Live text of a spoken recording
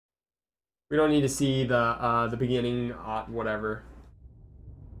We don't need to see the beginning, whatever.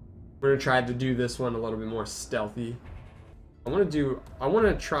 We're gonna try to do this one a little bit more stealthy. I want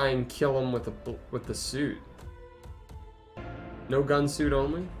to try and kill him with the suit. No gun suit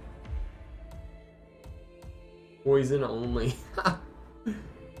only. Poison only. I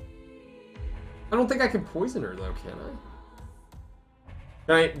don't think I can poison her though, can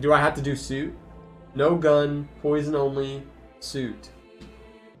I? Do I have to do suit? No gun, poison only, suit.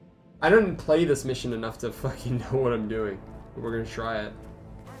 I didn't play this mission enough to fucking know what I'm doing, but we're gonna try it.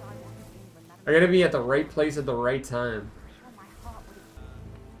 I gotta be at the right place at the right time.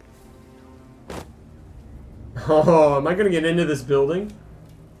 Oh, am I gonna get into this building?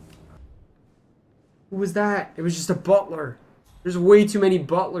 Who was that? It was just a butler. There's way too many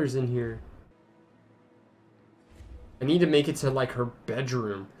butlers in here. I need to make it to like her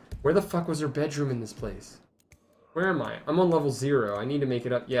bedroom. Where the fuck was her bedroom in this place? Where am I? I'm on level 0. I need to make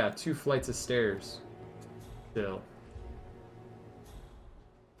it up. Yeah, 2 flights of stairs. Still.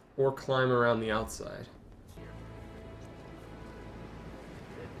 Or climb around the outside.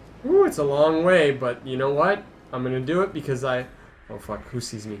 Ooh, it's a long way, but you know what? I'm gonna do it because I... Oh fuck, who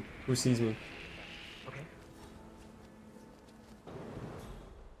sees me? Who sees me? Okay.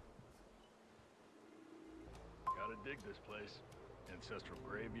 Gotta dig this place. Ancestral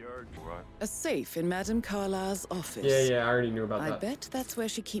graveyard. Right. A safe in Madame Carlisle's office. Yeah, I already knew about that. I bet that's where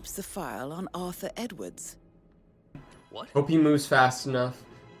she keeps the file on Arthur Edwards. What? Hope he moves fast enough.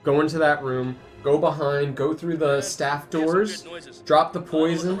 Go into that room. Go behind. Go through the staff doors. Drop the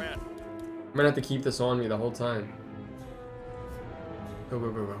poison. I'm gonna have to keep this on me the whole time. Go, go,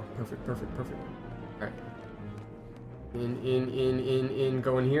 go, go. Perfect, perfect, perfect. Alright. In.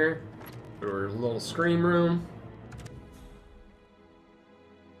 Go in here. Go to our little scream room.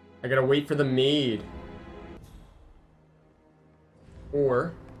 I gotta wait for the maid.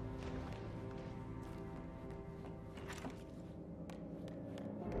 Or...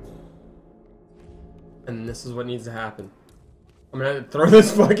 And this is what needs to happen. I'm gonna have to throw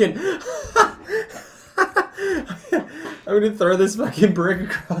this fucking... I'm gonna throw this fucking brick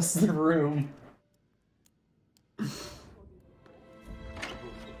across the room. I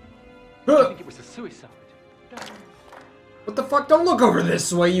think it was a suicide. What the fuck? Don't look over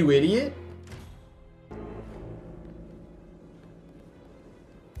this way, you idiot!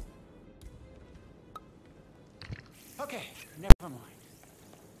 Okay, never mind.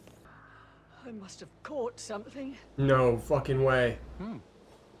 I must have caught something. No fucking way. Hmm.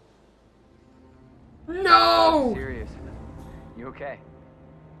 No! Serious. You okay?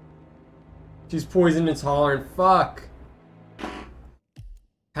 She's poisoned and tolerant. Fuck.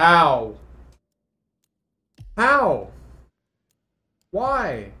 How? How?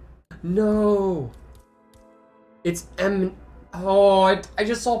 Why? No. It's Oh, I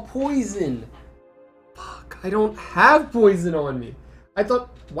just saw poison. Fuck, I don't have poison on me. I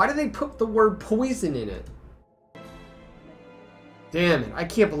thought, why did they put the word poison in it? Damn it, I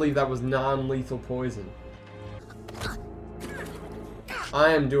can't believe that was non-lethal poison.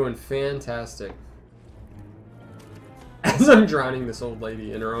 I am doing fantastic. As I'm drowning this old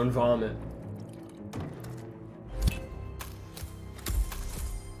lady in her own vomit.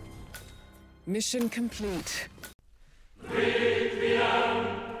 Mission complete.